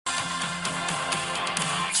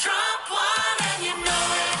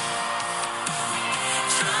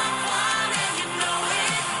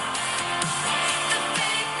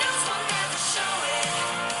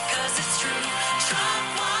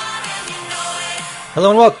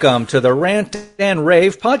Hello and welcome to the Rant and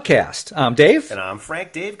Rave podcast. I'm Dave. And I'm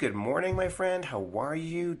Frank. Dave, good morning, my friend. How are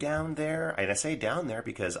you down there? And I say down there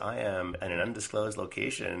because I am in an undisclosed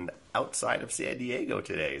location outside of San Diego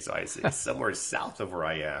today. So I say somewhere south of where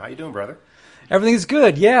I am. How you doing, brother? Everything's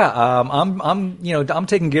good. Yeah, I'm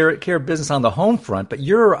taking care of business on the home front, but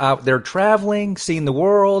you're out there traveling, seeing the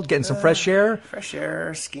world, getting some fresh air. Fresh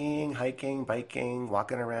air, skiing, hiking, biking,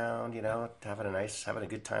 walking around. Having a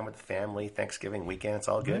good time with the family. Thanksgiving weekend. It's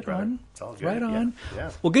all good, Right brother. on. It's all good. Right on.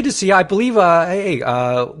 Yeah. Well, good to see you. I believe.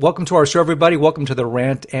 Welcome to our show, everybody. Welcome to the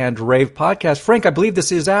Rant and Rave podcast. Frank, I believe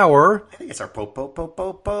this is our. I think it's our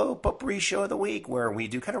potpourri show of the week, where we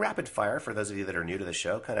do kind of rapid fire for those of you that are new to the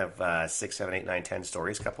show. Kind of 6, 7, 8, 9, 10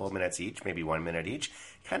 stories, a couple of minutes each, maybe 1 minute each.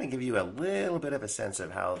 Kind of give you a little bit of a sense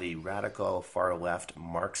of how the radical far left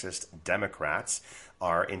Marxist Democrats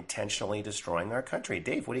are intentionally destroying our country.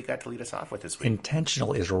 Dave, what do you got to lead us off with this week?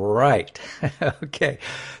 Intentional is right. Okay.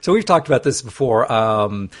 So we've talked about this before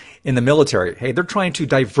in the military. Hey, they're trying to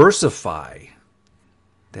diversify.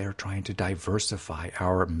 They're trying to diversify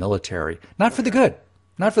our military. Not for the good.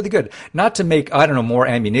 Not for the good. Not to make, more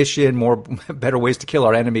ammunition, more better ways to kill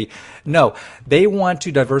our enemy. No, they want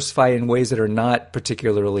to diversify in ways that are not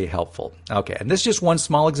particularly helpful. Okay, and this is just one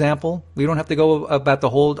small example. We don't have to go about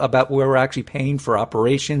where we're actually paying for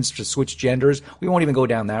operations to switch genders. We won't even go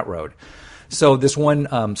down that road. So this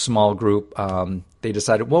one small group, they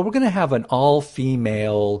decided, well, we're going to have an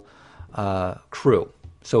all-female crew.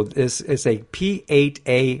 So this is a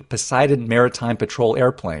P-8A Poseidon Maritime Patrol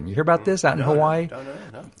airplane. You hear about this out in Hawaii?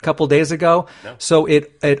 No. A couple days ago? No. So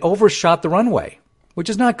it overshot the runway,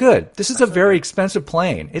 which is not good. This is a very expensive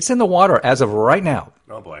plane. It's in the water as of right now.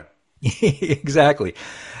 Oh, boy. Exactly.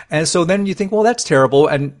 And so then you think, well, that's terrible.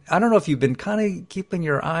 And I don't know if you've been kind of keeping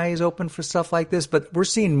your eyes open for stuff like this, but we're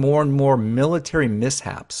seeing more and more military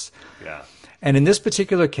mishaps. Yeah. And in this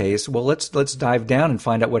particular case, well, let's dive down and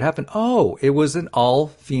find out what happened. Oh, it was an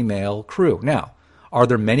all-female crew. Now, are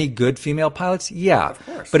there many good female pilots? Yeah. Of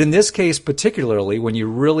course. But in this case particularly,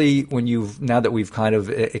 now that we've kind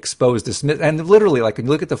of exposed this, and literally, like, when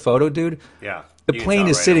you look at the photo, dude, Yeah. the plane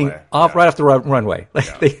is right sitting away. right off the runway.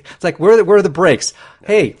 It's like, where are the brakes? Yeah.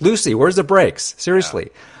 Hey, Lucy, where's the brakes?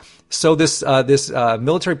 Seriously. Yeah. So this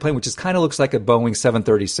military plane, which kind of looks like a Boeing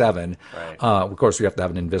 737, right. Of course we have to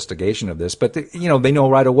have an investigation of this, but they know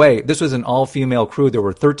right away this was an all-female crew. There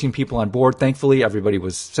were 13 people on board. Thankfully, everybody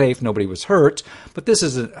was safe, nobody was hurt. But this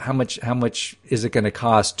is how much is it going to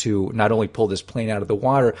cost to not only pull this plane out of the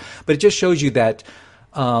water, but it just shows you that.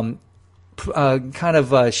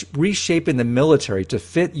 Reshaping the military to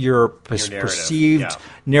fit your perceived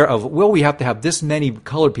narrative. Well, we have to have this many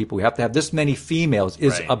colored people. We have to have this many females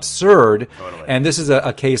is absurd. Totally. And this is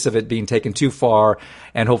a case of it being taken too far.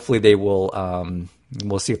 And hopefully they will.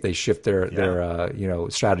 We'll see if they shift their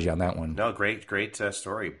strategy on that one. No, great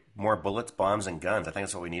story. More bullets, bombs, and guns. I think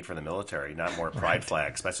that's what we need for the military, not more pride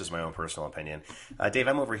flags. That's just my own personal opinion. Dave,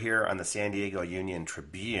 I'm over here on the San Diego Union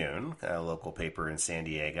Tribune, a local paper in San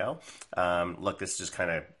Diego. Look, this just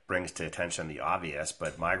kind of brings to attention the obvious,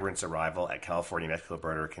 but migrants' arrival at California-Mexico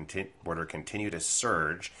border continue to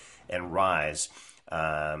surge and rise.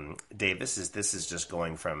 Dave, this is just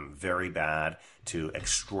going from very bad to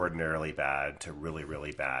extraordinarily bad to really,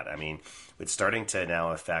 really bad. I mean, it's starting to now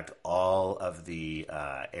affect all of the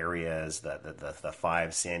areas, the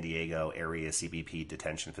 5 San Diego area CBP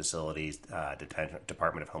detention facilities,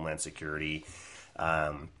 Department of Homeland Security.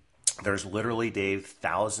 There's literally, Dave,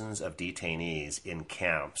 thousands of detainees in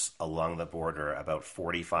camps along the border about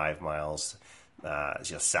 45 miles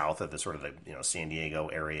south of the sort of the San Diego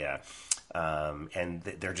area. And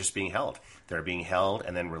they're just being held. They're being held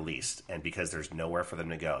and then released. And because there's nowhere for them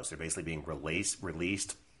to go. So they're basically being released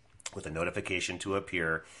with a notification to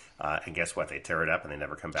appear. And guess what? They tear it up and they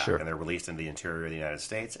never come back. Sure. And they're released into the interior of the United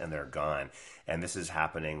States and they're gone. And this is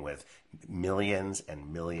happening with millions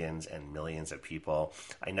and millions and millions of people.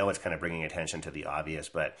 I know it's kind of bringing attention to the obvious,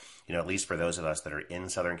 but, at least for those of us that are in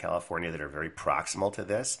Southern California that are very proximal to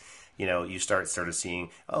this, you start sort of seeing,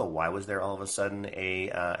 why was there all of a sudden a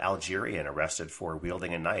Algerian arrested for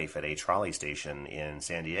wielding a knife at a trolley station in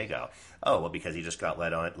San Diego? Oh, well, because he just got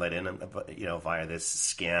let in, via this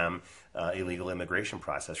scam illegal immigration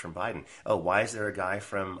process from Biden. Oh, why is there a guy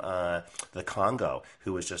from the Congo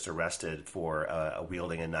who was just arrested for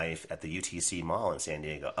wielding a knife at the UTC Mall in San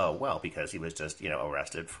Diego? Oh, well, because he was just,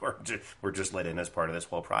 arrested we're just let in as part of this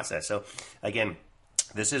whole process. So, again,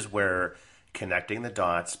 this is where connecting the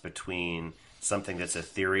dots between something that's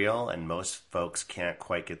ethereal and most folks can't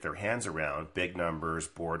quite get their hands around, big numbers,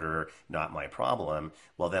 border, not my problem.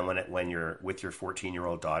 Well, then when you're with your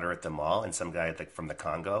 14-year-old daughter at the mall and some guy from the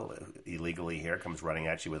Congo illegally here comes running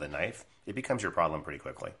at you with a knife, it becomes your problem pretty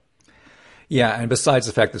quickly. Yeah, and besides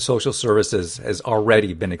the fact that social services has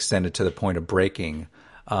already been extended to the point of breaking,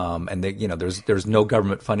 and there's no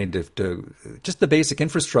government funding to just the basic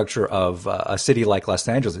infrastructure of a city like Los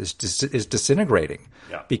Angeles is disintegrating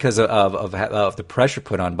because of the pressure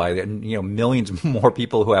put on by millions more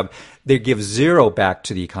people they give zero back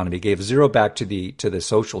to the economy, gave zero back to the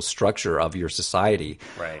social structure of your society.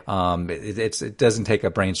 Right. It doesn't take a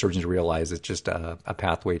brain surgeon to realize it's just a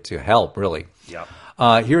pathway to hell, really. Yeah.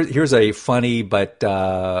 Here's a funny, but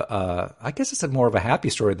I guess it's more of a happy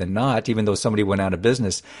story than not, even though somebody went out of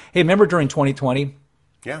business. Hey, remember during 2020?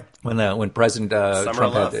 Yeah. When President Summer Trump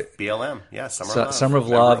of Love, had BLM. Yeah, Summer of Summer of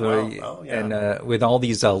Love. Love, and with all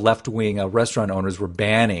these left-wing restaurant owners were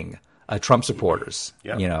banning Trump supporters,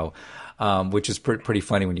 which is pretty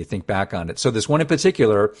funny when you think back on it. So this one in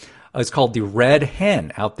particular is called the Red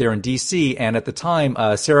Hen out there in D.C. And at the time,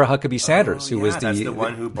 Sarah Huckabee Sanders, who was that's the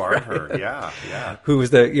one who barred her. Yeah. Who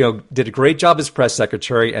was did a great job as press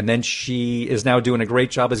secretary, and then she is now doing a great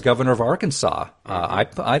job as governor of Arkansas.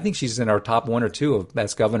 I think she's in our top one or two of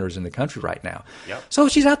best governors in the country right now. Yep. So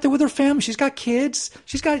she's out there with her family. She's got kids.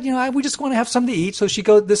 She's got we just want to have something to eat. So she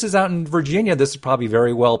goes. This is out in Virginia. This is probably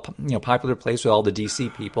very well popular place with all the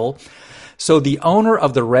D.C. people. So the owner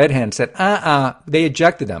of the Red Hen said, they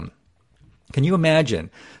ejected him. Can you imagine?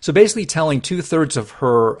 So basically telling 2/3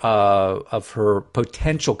 of her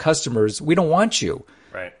potential customers, we don't want you.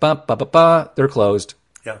 Right. They're closed.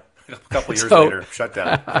 Yeah. A couple years later, shut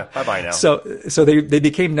down. Yeah, bye-bye now. So they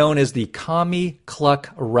became known as the Commie Cluck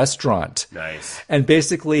Restaurant. Nice. And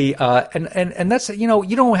basically, and that's, you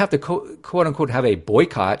don't have to quote unquote have a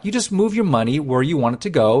boycott. You just move your money where you want it to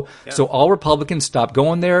go. Yeah. So all Republicans stopped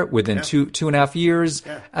going there within 2.5 years.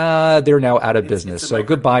 Yeah. They're now out of business. So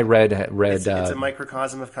goodbye, Red. It's a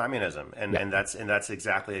microcosm of communism. And that's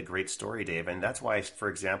exactly a great story, Dave. And that's why, for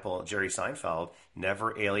example, Jerry Seinfeld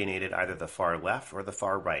never alienated either the far left or the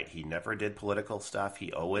far right. He never did political stuff.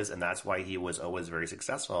 And that's why he was always very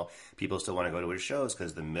successful. People still want to go to his shows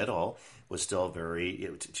because the middle was still very,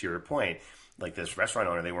 to your point, like this restaurant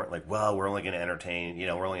owner, they weren't like, well, we're only going to entertain,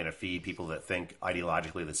 we're only going to feed people that think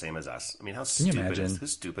ideologically the same as us. I mean, how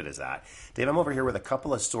stupid is that? Dave, I'm over here with a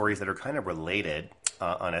couple of stories that are kind of related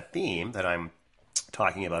on a theme that I'm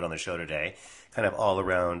talking about on the show today, kind of all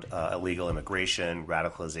around illegal immigration,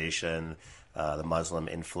 radicalization, the Muslim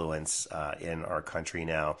influence in our country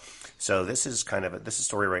now. So this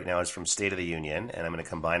story right now is from State of the Union, and I'm going to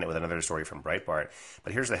combine it with another story from Breitbart.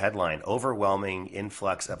 But here's the headline: Overwhelming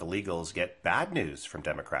influx of illegals get bad news from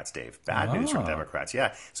Democrats, Dave. Bad news from Democrats.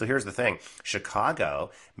 Yeah. So here's the thing.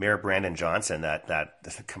 Chicago, Mayor Brandon Johnson, that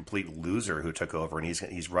complete loser who took over, and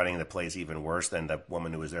he's running the place even worse than the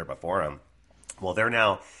woman who was there before him. Well, they're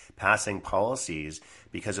now passing policies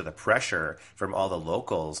because of the pressure from all the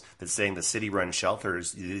locals that's saying the city-run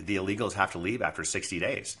shelters, the illegals have to leave after 60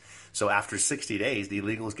 days. So after 60 days, the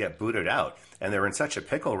illegals get booted out. And they're in such a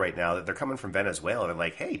pickle right now that they're coming from Venezuela. They're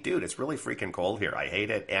like, hey, dude, it's really freaking cold here. I hate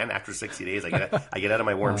it. And after 60 days, I get out of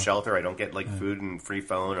my warm shelter. I don't get food and free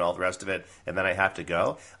phone and all the rest of it. And then I have to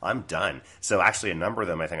go. I'm done. So actually a number of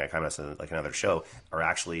them, I think I kind of said like another show, are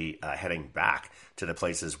actually heading back to the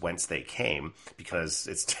places whence they came because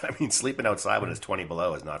sleeping outside when it's 20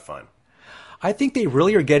 below is not fun. I think they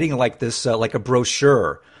really are getting like this, like a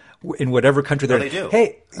brochure in whatever country they're in. They do.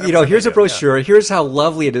 Hey, here's a brochure. Yeah. Here's how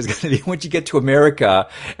lovely it is going to be once you get to America.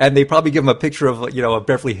 And they probably give them a picture of, of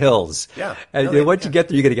Beverly Hills. Yeah. And once you get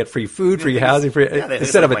there, you're going to get free food, free housing,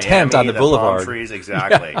 instead of a tent on the boulevard. Palm trees,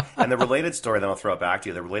 exactly. Yeah. And the related story, then I'll throw it back to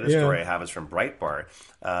you. The related story I have is from Breitbart.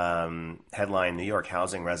 Headline: New York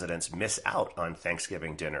housing residents miss out on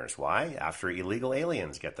Thanksgiving dinners. Why? After illegal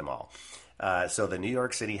aliens get them all. So the New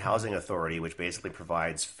York City Housing Authority, which basically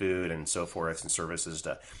provides food and so forth and services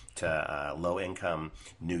to low-income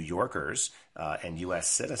New Yorkers and U.S.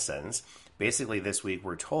 citizens, basically this week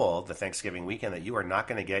we're told, the Thanksgiving weekend, that you are not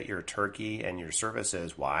going to get your turkey and your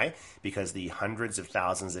services. Why? Because the hundreds of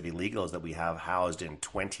thousands of illegals that we have housed in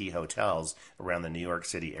 20 hotels around the New York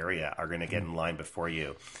City area are going to get in line before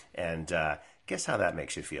you. And guess how that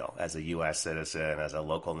makes you feel as a U.S. citizen, as a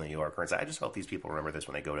local New Yorker. I just hope these people remember this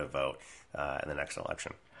when they go to vote in the next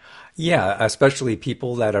election. Yeah, especially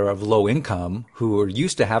people that are of low income who are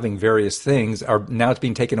used to having various things are now it's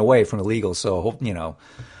being taken away from illegals. So,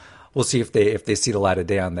 we'll see if they see the light of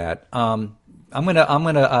day on that. I'm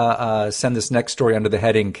gonna send this next story under the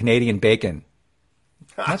heading Canadian bacon.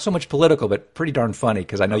 Not so much political, but pretty darn funny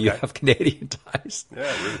because I know you Okay. have Canadian ties.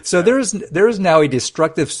 Yeah, roots. So Yeah. there is now a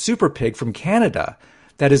destructive super pig from Canada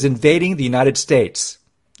that is invading the United States.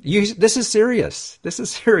 This is serious. This is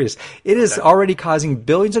serious. It is Okay. already causing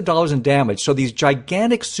billions of dollars in damage. So these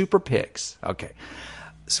gigantic super pigs, okay.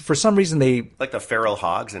 So for some reason they, Like the feral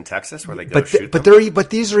hogs in Texas where they go shoot but them? but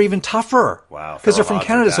these are even tougher. Wow, Because they're feral from hogs are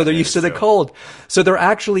Canada, so bad they're used news, to the too. cold. So they're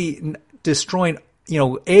actually destroying,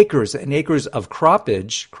 acres and acres of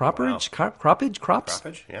croppage, crops.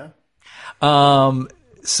 Crawfish? Yeah.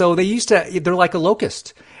 So they're like a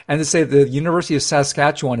locust. And they say the University of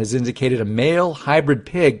Saskatchewan has indicated a male hybrid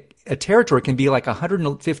pig, a territory can be like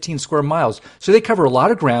 115 square miles. So they cover a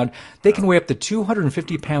lot of ground. They can weigh up to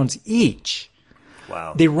 250 pounds each.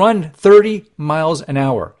 Wow. They run 30 miles an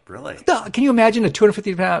hour. Really? Can you imagine a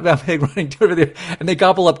 250-pound pig running 250? And they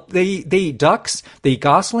gobble up, they eat ducks, they eat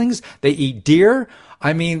goslings, they eat deer.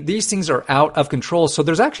 I mean, these things are out of control. So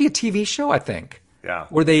there's actually a TV show, I think, Yeah.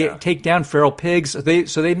 where they Yeah. take down feral pigs. So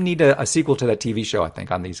they need a sequel to that TV show, I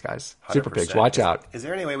think, on these guys. Super pigs. 100%. Watch out. Is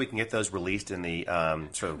there any way we can get those released in the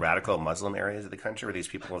sort of radical Muslim areas of the country where these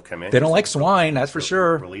people have come in? They don't like swine, that's for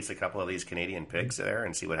sure. Release a couple of these Canadian pigs there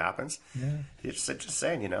and see what happens. Yeah. Just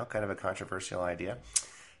saying, kind of a controversial idea.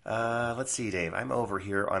 Let's see, Dave. I'm over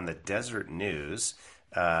here on the Desert News.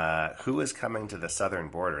 Who is coming to the southern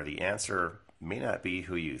border? The answer may not be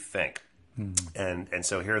who you think. And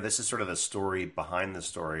so here, this is sort of the story behind the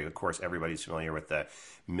story. Of course, everybody's familiar with the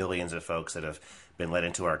millions of folks that have been led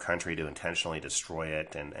into our country to intentionally destroy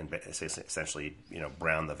it and essentially,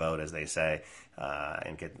 brown the vote, as they say,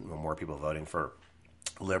 and get more people voting for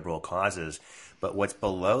liberal causes. But what's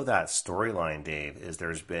below that storyline, Dave, is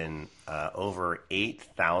there's been over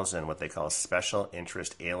 8,000 what they call special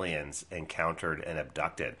interest aliens encountered and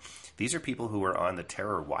abducted. These are people who are on the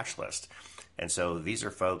terror watch list. And so these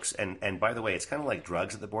are folks, and by the way, it's kind of like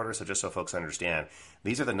drugs at the border, so just so folks understand,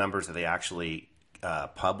 these are the numbers that they actually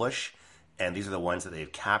publish, and these are the ones that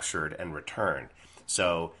they've captured and returned.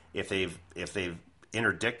 So if they've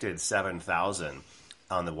interdicted 7,000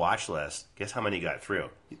 on the watch list, guess how many got through?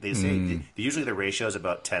 They say usually the ratio is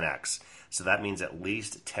about 10x. So that means at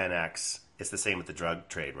least 10x. It's the same with the drug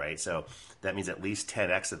trade, right? So that means at least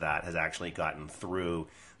 10x of that has actually gotten through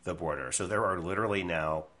the border. So there are literally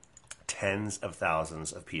now tens of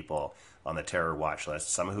thousands of people on the terror watch list,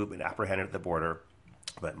 some who have been apprehended at the border,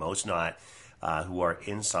 but most not, who are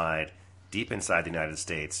deep inside the United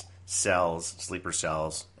States, sleeper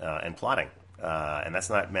cells, and plotting. And that's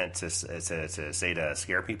not meant to say to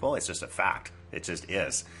scare people. It's just a fact. It just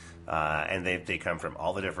is. And they come from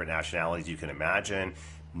all the different nationalities you can imagine.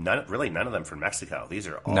 None of them from Mexico. These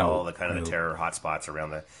are all the kind of the terror hotspots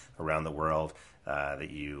around the world that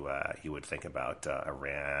you would think about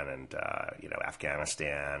Iran and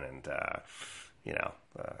Afghanistan and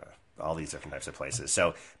all these different types of places.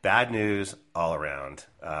 So bad news all around.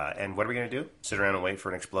 And what are we going to do? Sit around and wait for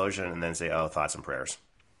an explosion and then say, "Oh, thoughts and prayers."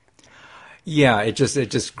 Yeah, it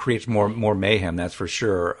just creates more mayhem. That's for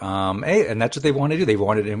sure. And that's what they want to do. They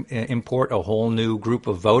wanted to import a whole new group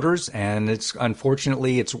of voters, and it's working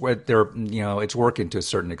to a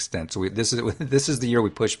certain extent. So this is the year we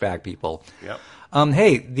push back people. Yep.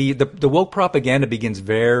 Hey, the woke propaganda begins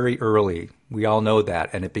very early. We all know that,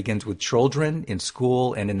 and it begins with children in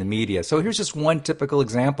school and in the media. So here's just one typical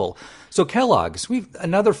example. So Kellogg's,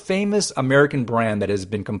 another famous American brand that has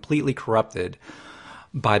been completely corrupted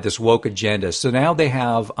by this woke agenda. So now they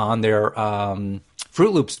have on their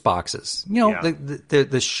Fruit Loops boxes,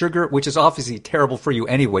 the sugar, which is obviously terrible for you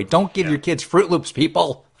anyway. Don't give your kids Fruit Loops,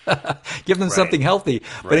 people. Give them something healthy.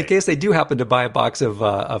 But in case they do happen to buy a box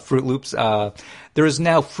of Fruit Loops, there is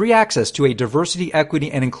now free access to a diversity,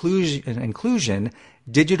 equity, and inclusion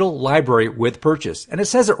digital library with purchase. And it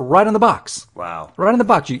says it right on the box. Wow. Right on the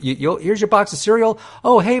box. Here's your box of cereal.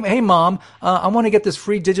 Oh, hey, Mom, I want to get this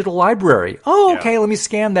free digital library. Oh, okay. Let me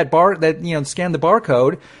scan scan the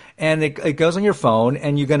barcode, and it goes on your phone,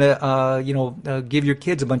 and you're going to, give your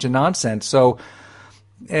kids a bunch of nonsense. So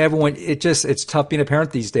everyone, it's tough being a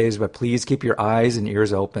parent these days, but please keep your eyes and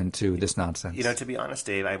ears open to this nonsense. To be honest,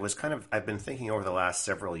 Dave, I've been thinking over the last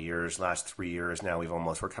several years, last 3 years now,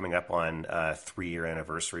 we're coming up on a 3-year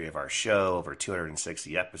anniversary of our show, over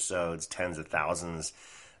 260 episodes, tens of thousands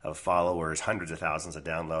of followers, hundreds of thousands of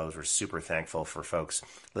downloads. We're super thankful for folks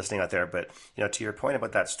listening out there. But, to your point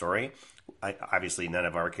about that story, obviously none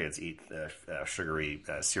of our kids eat sugary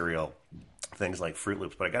cereal, things like Fruit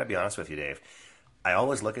Loops. But I got to be honest with you, Dave. I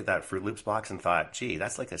always look at that Fruit Loops box and thought, gee,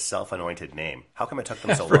 that's like a self-anointed name. How come it took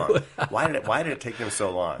them so long? Why did it take them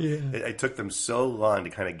so long? Yeah. It took them so long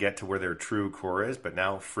to kind of get to where their true core is, but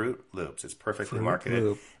now Fruit Loops, it's perfectly Fruit marketed.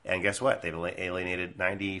 Loop. And guess what? They've alienated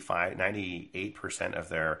 98% of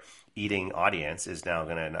their eating audience is now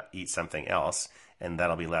going to eat something else, and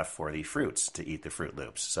that'll be left for the fruits to eat the Fruit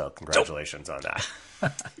Loops. So congratulations on that.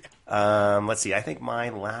 Let's see. I think my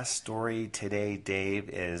last story today, Dave,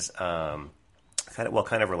 is kind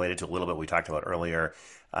of related to a little bit we talked about earlier.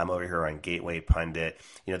 I'm over here on Gateway Pundit.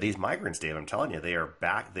 These migrants, Dave, I'm telling you, they are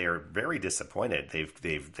back. They are very disappointed.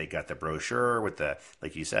 They got the brochure with the,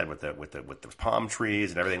 like you said, with the palm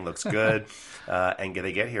trees and everything looks good. And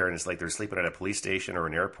they get here and it's like they're sleeping at a police station or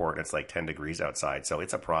an airport and it's like 10 degrees outside. So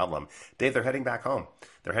it's a problem. Dave, they're heading back home.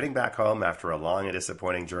 They're heading back home after a long and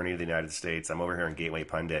disappointing journey to the United States. I'm over here in Gateway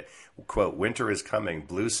Pundit. Quote, winter is coming.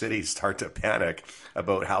 Blue cities start to panic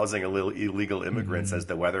about housing illegal immigrants as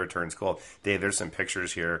the weather turns cold. Dave, there's some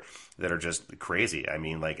pictures here that are just crazy. I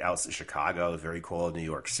mean, like out in Chicago, very cold. New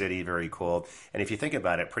York City, very cold. And if you think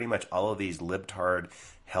about it, pretty much all of these Lib Tard,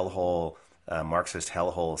 hellhole, Marxist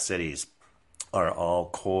hellhole cities are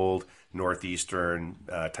all cold, northeastern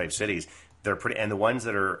type cities. They're pretty, and the ones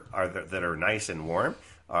that are nice and warm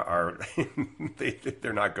are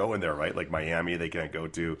they're not going there, right? Like Miami, they can't go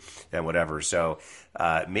to, and whatever. So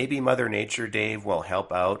maybe Mother Nature, Dave, will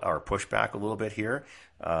help out our pushback a little bit here,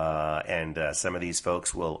 and some of these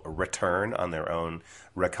folks will return on their own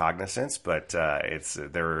recognizance. But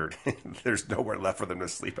there's nowhere left for them to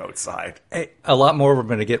sleep outside. A lot more are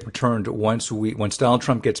going to get returned once Donald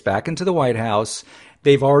Trump gets back into the White House.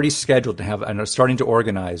 They've already scheduled to have and are starting to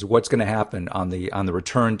organize what's going to happen on the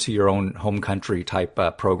return to your own home country type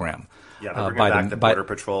program. Yeah, they're bringing back the Border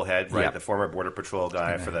Patrol head, right? Yeah. The former Border Patrol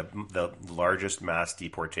guy for the largest mass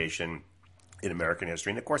deportation in American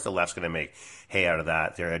history. And of course, the left's going to make hay out of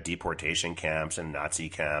that. There are deportation camps and Nazi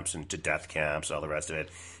camps and to death camps, all the rest of it.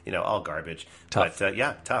 All garbage. Tough.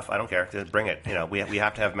 But tough. I don't care. Just bring it. We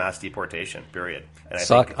have to have mass deportation, period. And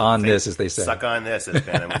suck on this, as they say. Suck on this, as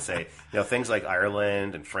Ben would say. Things like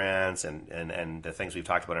Ireland and France and the things we've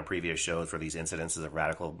talked about in previous shows where these incidences of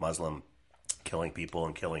radical Muslim killing people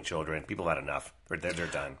and killing children, people have had enough. They're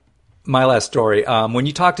done. My last story. When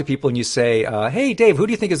you talk to people and you say, hey, Dave, who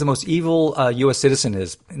do you think is the most evil U.S. citizen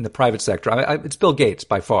is in the private sector? It's Bill Gates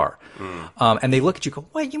by far. And they look at you and go,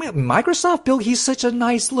 what, you mean Microsoft? Bill, he's such a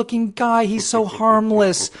nice looking guy. He's so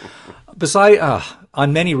harmless.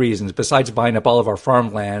 On many reasons, besides buying up all of our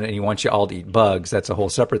farmland and he wants you all to eat bugs, that's a whole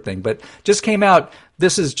separate thing. But just came out,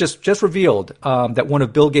 this is just revealed that one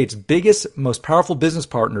of Bill Gates' biggest, most powerful business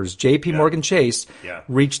partners, J.P. Morgan Chase,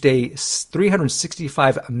 reached a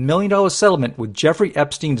 $365 million settlement with Jeffrey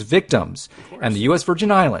Epstein's victims and the U.S.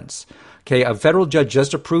 Virgin Islands. Okay, a federal judge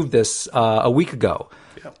just approved this a week ago.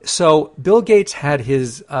 Yep. So Bill Gates had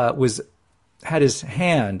his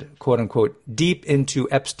hand, quote unquote, deep into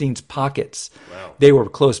Epstein's pockets. Wow. They were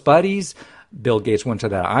close buddies. Bill Gates went to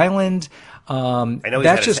that island. I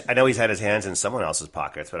know he's had his hands in someone else's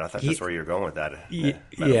pockets, but I thought that's where you're going with that.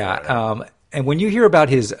 And when you hear about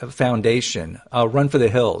his foundation, Run for the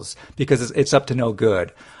Hills, because it's up to no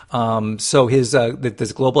good. So his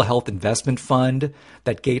this global health investment fund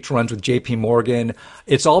that Gates runs with J.P. Morgan,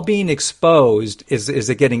 it's all being exposed. Is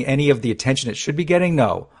it getting any of the attention it should be getting?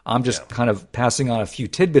 No. I'm just kind of passing on a few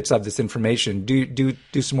tidbits of this information. Do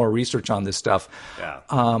some more research on this stuff. Yeah.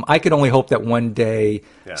 I could only hope that one day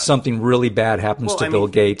something really bad happens to Bill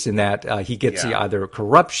Gates, and that he gets either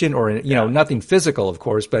corruption or nothing physical, of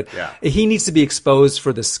course, but he needs to be exposed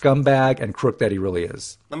for the scumbag and crook that he really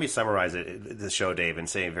is. Let me summarize the show, Dave, and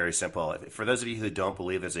say very simple. For those of you who don't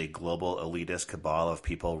believe there's a global elitist cabal of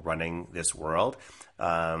people running this world,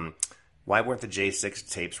 why weren't the J6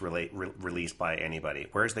 tapes released by anybody?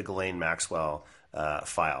 Where's the Ghislaine Maxwell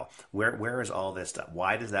file? Where is all this stuff?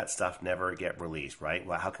 Why does that stuff never get released, right?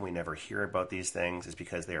 Well, how can we never hear about these things? It's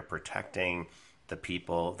because they are protecting the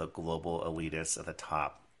people, the global elitists at the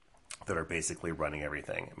top that are basically running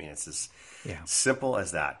everything. I mean, it's as simple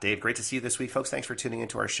as that. Dave, great to see you this week, folks. Thanks for tuning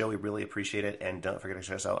into our show. We really appreciate it. And don't forget to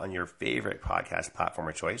check us out on your favorite podcast platform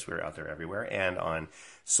of choice. We're out there everywhere. And on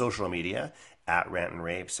social media at Rant and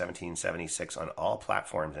Rave 1776 on all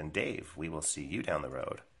platforms. And Dave, we will see you down the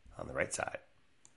road on the right side.